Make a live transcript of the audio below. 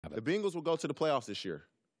of it. The Bengals will go to the playoffs this year.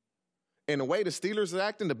 And the way the Steelers are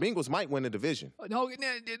acting, the Bengals might win the division. No.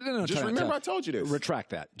 Just remember I told you this.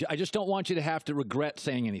 Retract that. I just don't want you to have to regret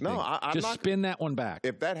saying anything. No, I'm just not, spin that one back.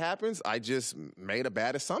 If that happens, I just made a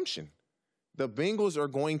bad assumption. The Bengals are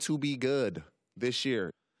going to be good this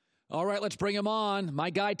year. All right, let's bring him on.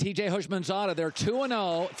 My guy, TJ Houshmandzadeh, they're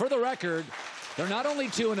 2-0. For the record, they're not only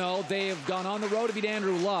 2-0, they have gone on the road to beat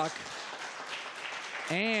Andrew Luck.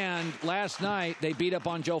 And last night, they beat up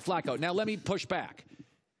on Joe Flacco. Now, let me push back.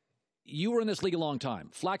 You were in this league a long time.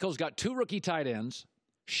 Flacco's got 2 rookie tight ends,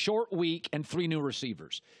 short week, and 3 new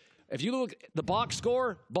receivers. If you look at the box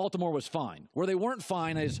score, Baltimore was fine. Where they weren't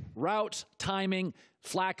fine is routes, timing,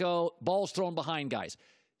 Flacco, balls thrown behind guys.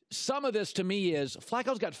 Some of this, to me, is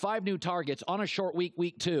Flacco's got 5 new targets on a short week,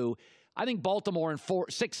 week 2. I think Baltimore in 4,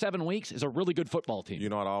 6, 7 weeks is a really good football team. You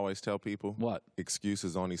know what I always tell people? What?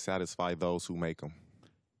 Excuses only satisfy those who make them.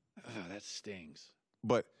 That stings.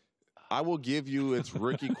 But I will give you its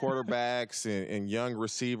rookie quarterbacks and young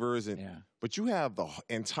receivers. But you have the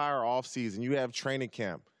entire offseason. You have training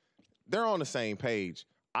camp. They're on the same page.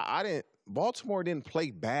 Baltimore didn't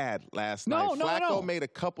play bad last night. Flacco made a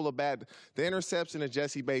couple of the interception of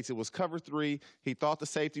Jesse Bates. It was cover 3. He thought the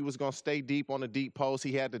safety was going to stay deep on the deep post.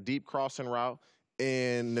 He had the deep crossing route,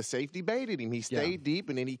 and the safety baited him. He stayed deep,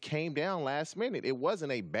 and then he came down last minute. It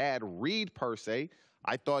wasn't a bad read per se.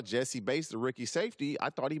 I thought Jesse Bates, the rookie safety, I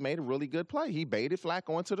thought he made a really good play. He baited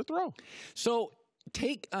Flacco into the throw. So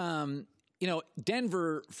take,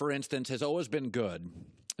 Denver, for instance, has always been good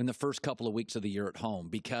in the first couple of weeks of the year at home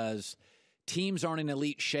because teams aren't in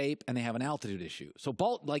elite shape and they have an altitude issue. So,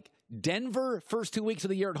 Denver, first 2 weeks of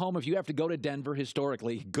the year at home, if you have to go to Denver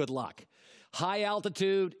historically, good luck. High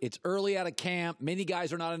altitude, it's early out of camp, many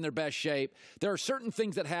guys are not in their best shape. There are certain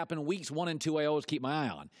things that happen weeks 1 and 2 I always keep my eye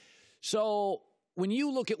on. So, when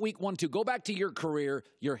you look at week 1, 2, go back to your career,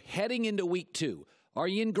 you're heading into week 2. Are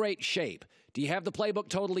you in great shape? Do you have the playbook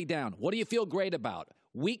totally down? What do you feel great about?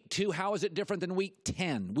 Week 2, how is it different than week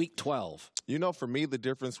 10, week 12? You know, for me, the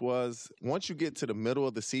difference was once you get to the middle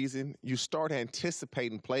of the season, you start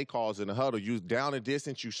anticipating play calls in the huddle. You down a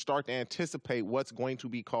distance, you start to anticipate what's going to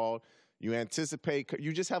be called. You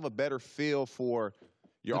just have a better feel for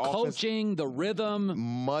your offense. The coaching, the rhythm.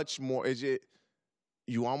 Much more.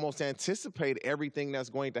 You almost anticipate everything that's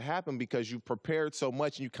going to happen because you've prepared so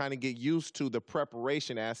much and you kind of get used to the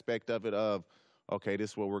preparation aspect of it of, okay,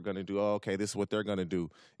 this is what we're going to do. Oh, okay, this is what they're going to do.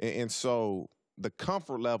 And so the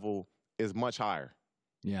comfort level is much higher.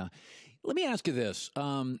 Yeah. Let me ask you this.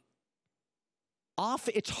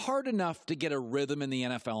 It's hard enough to get a rhythm in the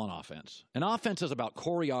NFL on offense. An offense is about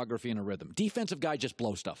choreography and a rhythm. Defensive guys just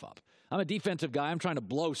blow stuff up. I'm a defensive guy. I'm trying to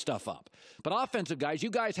blow stuff up. But offensive guys, you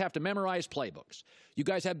guys have to memorize playbooks. You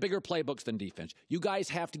guys have bigger playbooks than defense. You guys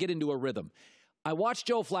have to get into a rhythm. I watched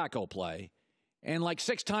Joe Flacco play, and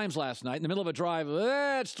 6 times last night in the middle of a drive,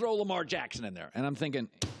 let's throw Lamar Jackson in there. And I'm thinking,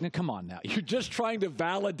 come on now. You're just trying to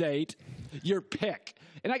validate your pick.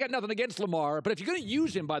 And I got nothing against Lamar, but if you're going to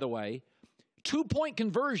use him, by the way, 2-point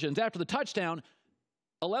conversions after the touchdown,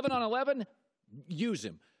 11 on 11, use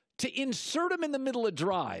him. To insert him in the middle of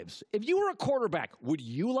drives, if you were a quarterback, would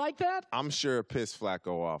you like that? I'm sure it pissed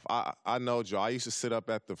Flacco off. I know Joe. I used to sit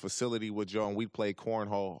up at the facility with Joe, and we'd play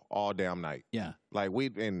cornhole all damn night. Yeah.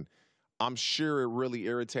 And I'm sure it really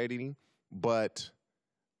irritated him, but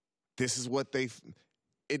this is what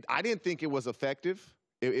I didn't think it was effective.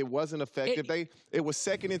 It wasn't effective. It was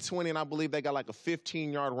 2nd and 20, and I believe they got a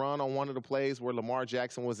 15-yard run on one of the plays where Lamar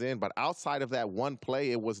Jackson was in. But outside of that one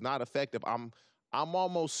play, it was not effective. I'm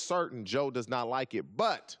almost certain Joe does not like it.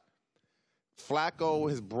 But Flacco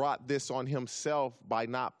has brought this on himself by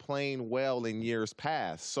not playing well in years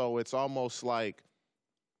past. So it's almost like,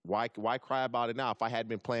 why cry about it now? If I had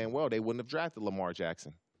been playing well, they wouldn't have drafted Lamar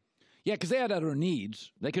Jackson. Yeah, because they had other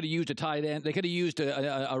needs. They could have used a tight end. They could have used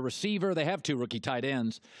a receiver. They have 2 rookie tight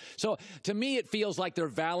ends. So, to me, it feels like they're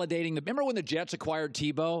validating. Remember when the Jets acquired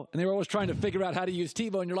Tebow? And they were always trying to figure out how to use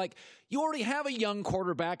Tebow. And you're like, you already have a young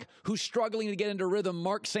quarterback who's struggling to get into rhythm,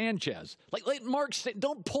 Mark Sanchez.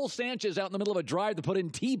 Don't pull Sanchez out in the middle of a drive to put in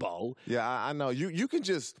Tebow. Yeah, I know. You can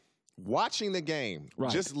just, watching the game,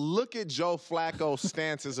 right. Just look at Joe Flacco's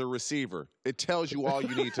stance as a receiver. It tells you all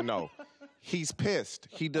you need to know. He's pissed.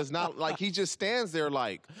 He does not he just stands there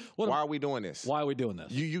why are we doing this? Why are we doing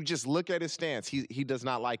this? You just look at his stance. He does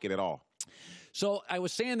not like it at all. So I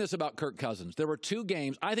was saying this about Kirk Cousins. There were 2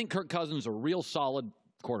 games. I think Kirk Cousins is a real solid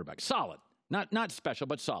quarterback. Solid. Not special,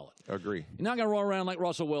 but solid. Agree. You're not going to roll around like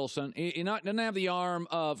Russell Wilson. You're not going to have the arm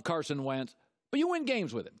of Carson Wentz, but you win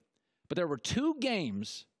games with him. But there were 2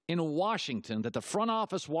 games in Washington that the front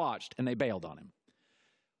office watched, and they bailed on him.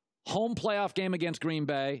 Home playoff game against Green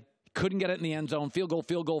Bay. Couldn't get it in the end zone. Field goal,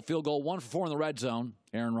 field goal, field goal. 1 for 4 in the red zone.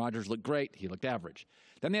 Aaron Rodgers looked great. He looked average.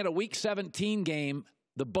 Then they had a Week 17 game,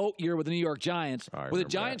 the boat year with the New York Giants, where the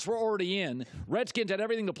Giants were already in. Redskins had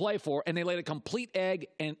everything to play for, and they laid a complete egg,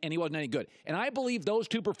 and he wasn't any good. And I believe those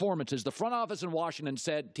two performances, the front office in Washington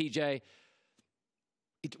said, TJ,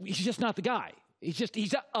 he's just not the guy.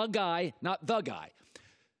 He's a guy, not the guy.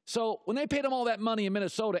 So when they paid him all that money in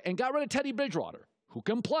Minnesota and got rid of Teddy Bridgewater, who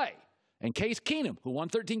can play, and Case Keenum, who won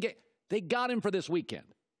 13 games, they got him for this weekend.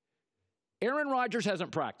 Aaron Rodgers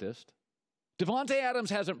hasn't practiced. Devontae Adams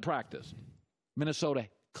hasn't practiced. Minnesota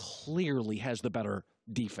clearly has the better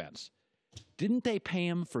defense. Didn't they pay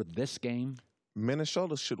him for this game?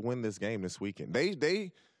 Minnesota should win this game this weekend.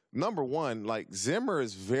 They number one, like Zimmer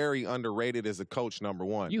is very underrated as a coach, number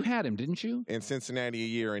one. You had him, didn't you? In Cincinnati a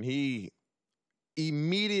year, and he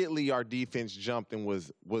immediately our defense jumped and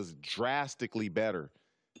was drastically better.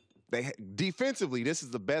 Defensively, this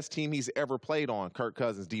is the best team he's ever played on, Kirk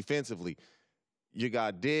Cousins, defensively. You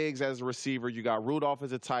got Diggs as a receiver. You got Rudolph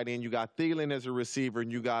as a tight end. You got Thielen as a receiver.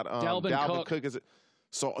 And you got Dalvin Cook as a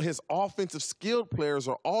 – so his offensive skilled players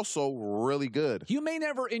are also really good. You may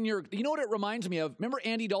never in your – you know what it reminds me of? Remember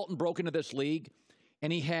Andy Dalton broke into this league,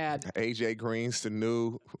 and he had – A.J. Green,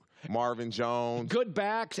 Sanu, Marvin Jones. Good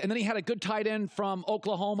backs, and then he had a good tight end from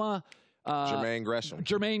Oklahoma. Jermaine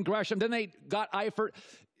Gresham. Then they got Eifert.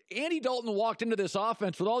 Andy Dalton walked into this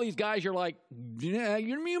offense with all these guys. You're like, yeah,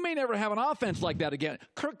 you may never have an offense like that again.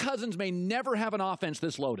 Kirk Cousins may never have an offense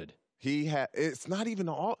this loaded. It's not even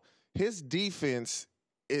all. His defense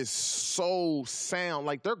is so sound.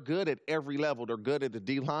 Like, they're good at every level. They're good at the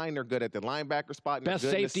D-line. They're good at the linebacker spot. Best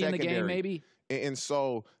safety in the game, maybe. And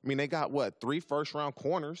so, I mean, they got, 3 first-round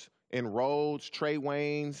corners in Rhodes, Trey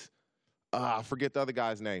Waynes. I forget the other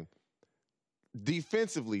guy's name.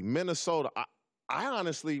 Defensively, Minnesota, I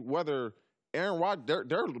honestly, whether Aaron Rodgers,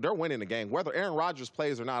 they're winning the game. Whether Aaron Rodgers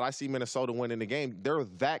plays or not, I see Minnesota winning the game. They're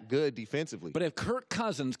that good defensively. But if Kirk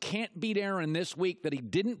Cousins can't beat Aaron this week that he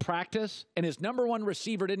didn't practice and his number one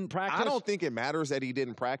receiver didn't practice. I don't think it matters that he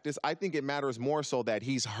didn't practice. I think it matters more so that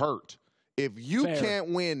he's hurt. If you can't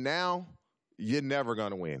win now, you're never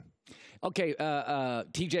going to win. Okay,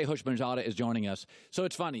 TJ Houshmandzadeh is joining us. So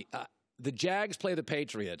it's funny. The Jags play the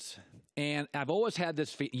Patriots, and I've always had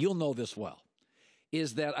this you'll know this well.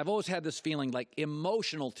 Is that I've always had this feeling like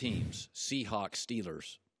emotional teams, Seahawks,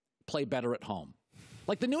 Steelers, play better at home.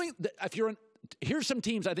 Like here's some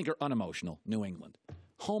teams I think are unemotional. New England,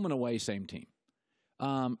 home and away, same team.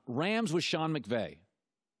 Rams with Sean McVay.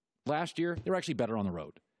 Last year, they were actually better on the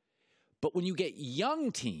road. But when you get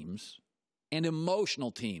young teams and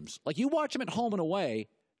emotional teams, like you watch them at home and away,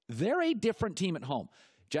 they're a different team at home.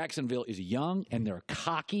 Jacksonville is young and they're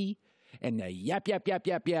cocky and they yap, yap, yap,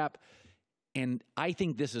 yap, yap. And I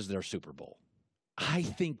think this is their Super Bowl. I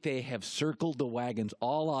think they have circled the wagons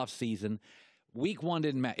all off season. Week 1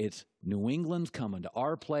 didn't matter. It's New England's coming to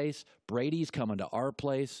our place. Brady's coming to our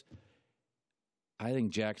place. I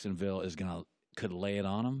think Jacksonville could lay it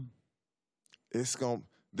on them. This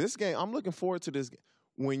game, I'm looking forward to this.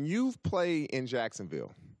 When you've played in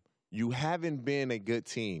Jacksonville, you haven't been a good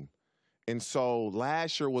team. And so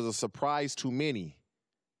last year was a surprise to many.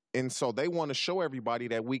 And so they want to show everybody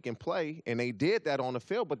that we can play, and they did that on the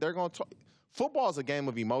field. But they're going to football is a game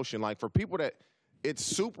of emotion. Like, for people that it's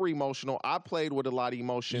super emotional. I played with a lot of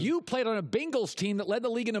emotion. You played on a Bengals team that led the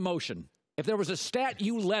league in emotion. If there was a stat,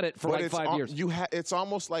 you led it for 5 years. It's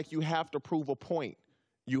almost like you have to prove a point.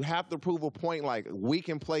 You have to prove a point like, we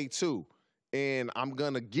can play too. And I'm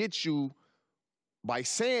going to get you by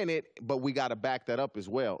saying it, but we got to back that up as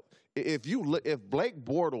well. If Blake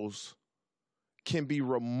Bortles can be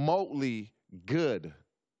remotely good,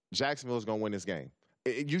 Jacksonville is going to win this game.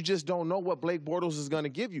 You just don't know what Blake Bortles is going to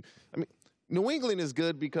give you. I mean, New England is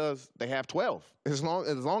good because they have 12. As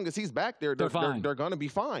long as he's back there, they're going to be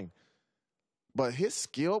fine. But his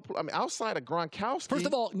skill, outside of Gronkowski. First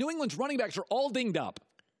of all, New England's running backs are all dinged up.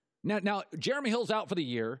 Now Jeremy Hill's out for the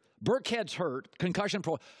year. Burkhead's hurt, concussion.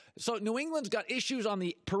 So New England's got issues on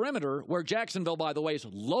the perimeter, where Jacksonville, by the way, is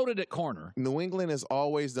loaded at corner. New England has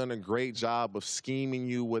always done a great job of scheming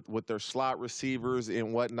you with their slot receivers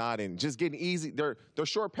and whatnot, and just getting easy. Their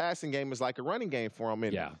short passing game is like a running game for them.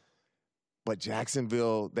 Yeah. But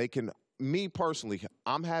Jacksonville, they can. Me personally,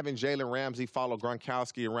 I'm having Jalen Ramsey follow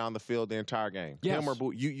Gronkowski around the field the entire game. Yes. Him or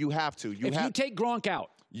Boo. You have to. You take Gronk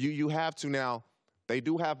out. You have to now. They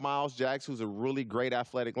do have Miles Jacks, who's a really great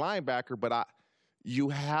athletic linebacker, but you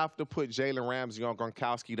have to put Jalen Ramsey on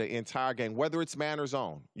Gronkowski the entire game, whether it's man or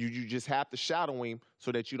zone. You just have to shadow him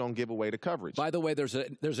so that you don't give away the coverage. By the way, there's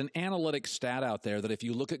an analytic stat out there that if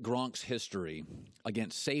you look at Gronk's history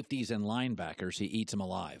against safeties and linebackers, he eats them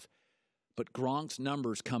alive. But Gronk's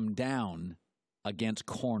numbers come down against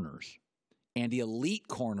corners. And the elite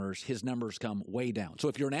corners, his numbers come way down. So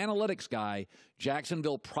if you're an analytics guy,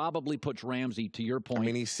 Jacksonville probably puts Ramsey, to your point. I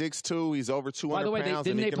mean, he's 6'2", he's over 200 pounds. By the way,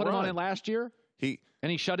 didn't they put him on it last year?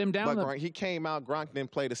 And he shut him down? But he came out. Gronk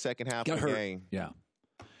didn't play the second half of the game. Yeah.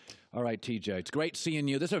 All right, TJ, it's great seeing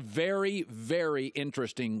you. This is a very, very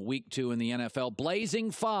interesting week 2 in the NFL.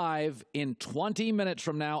 Blazing 5 in 20 minutes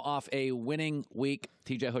from now off a winning week.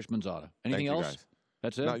 TJ Houshmandzadeh. Anything else? Guys.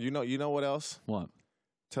 That's it? No, you know what else? What?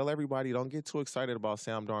 Tell everybody, don't get too excited about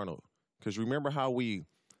Sam Darnold. Because remember how we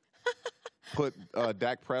put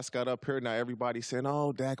Dak Prescott up here? Now everybody's saying,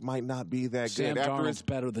 oh, Dak might not be that Sam good. Darnold's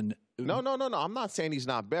better than... No. I'm not saying he's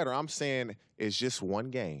not better. I'm saying it's just one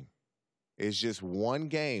game. It's just one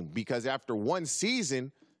game. Because after one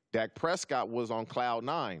season, Dak Prescott was on cloud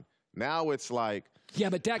 9. Now it's like... Yeah,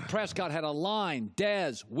 but Dak Prescott had a line.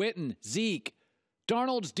 Dez, Witten, Zeke.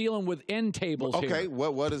 Darnold's dealing with end tables here. Okay,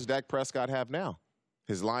 what does Dak Prescott have now?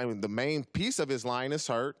 His line, the main piece of his line is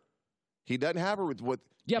hurt. He doesn't have it with what...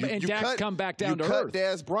 Yeah, but Dak's come back down to earth. You cut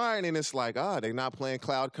Dez Bryant, and it's like, they're not playing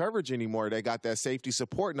cloud coverage anymore. They got that safety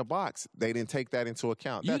support in the box. They didn't take that into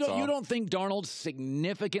account. You don't think Darnold's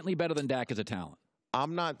significantly better than Dak as a talent?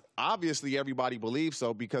 I'm not. Obviously, everybody believes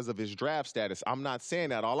so because of his draft status. I'm not saying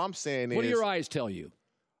that. All I'm saying is... What do your eyes tell you?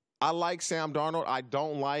 I like Sam Darnold. I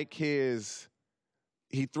don't like his...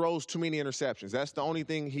 He throws too many interceptions. That's the only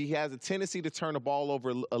thing. He has a tendency to turn the ball over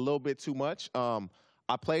a little bit too much.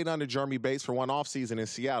 I played under Jeremy Bates for one offseason in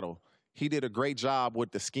Seattle. He did a great job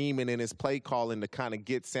with the scheming and his play calling to kind of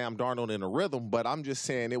get Sam Darnold in a rhythm, but I'm just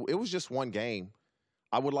saying it was just one game.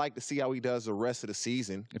 I would like to see how he does the rest of the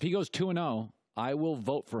season. If he goes 2-0, I will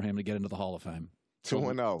vote for him to get into the Hall of Fame.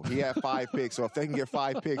 2-0. He had 5 picks, so if they can get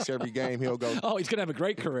 5 picks every game, he'll go. Oh, he's going to have a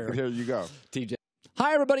great career. Here you go. TJ.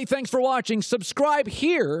 Hi, everybody. Thanks for watching. Subscribe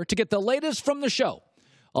here to get the latest from the show.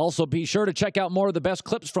 Also, be sure to check out more of the best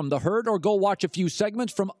clips from The Herd or go watch a few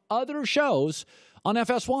segments from other shows on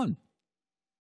FS1.